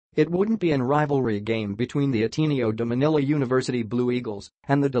It wouldn't be an rivalry game between the Ateneo de Manila University Blue Eagles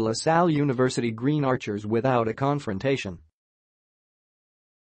and the de La Salle University Green Archers without a confrontation.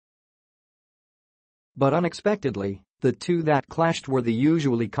 But unexpectedly, the two that clashed were the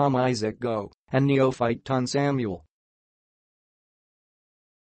usually calm Go and neophyte Taane Samuel.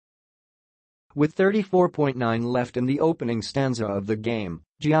 With 34.9 left in the opening stanza of the game,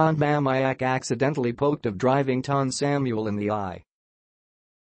 Gian Mamuyac accidentally poked of driving Taane Samuel in the eye.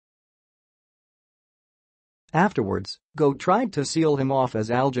 Afterwards, Go tried to seal him off as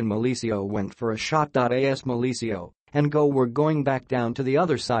Aljun Melecio went for a shot. As Melecio and Go were going back down to the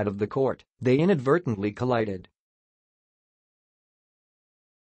other side of the court, they inadvertently collided.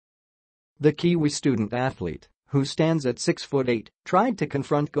 The Kiwi student-athlete, who stands at 6'8", tried to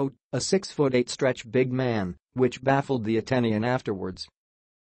confront Go, a 6'8" stretch big man, which baffled the Atenean afterwards.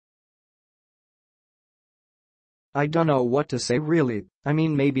 "I don't know what to say really, I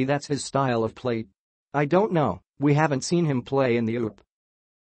mean maybe that's his style of play. I don't know, we haven't seen him play in the UAAP.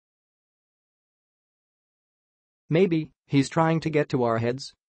 Maybe he's trying to get to our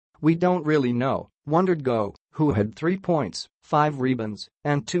heads? We don't really know," wondered Go, who had 3 points, 5 rebounds,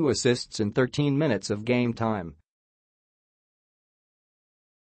 and 2 assists in 13 minutes of game time.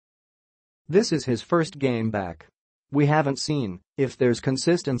 This is his first game back. We haven't seen if there's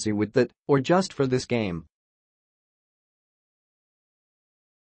consistency with that or just for this game.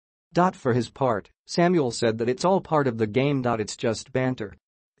 For his part, Samuel said that it's all part of the game. It's just banter.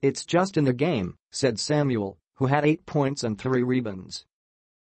 "It's just in the game," said Samuel, who had 8 points and 3 rebounds.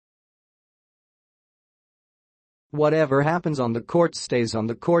 "Whatever happens on the court stays on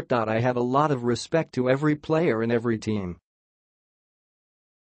the court. I have a lot of respect to every player and every team.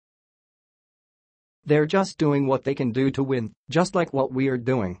 They're just doing what they can do to win, just like what we are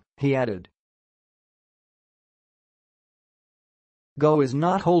doing," he added. Go is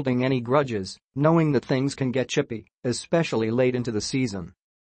not holding any grudges, knowing that things can get chippy, especially late into the season.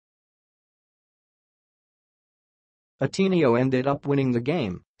 Ateneo ended up winning the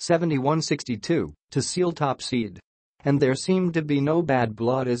game, 71-62, to seal top seed. And there seemed to be no bad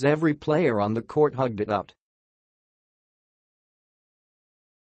blood as every player on the court hugged it out.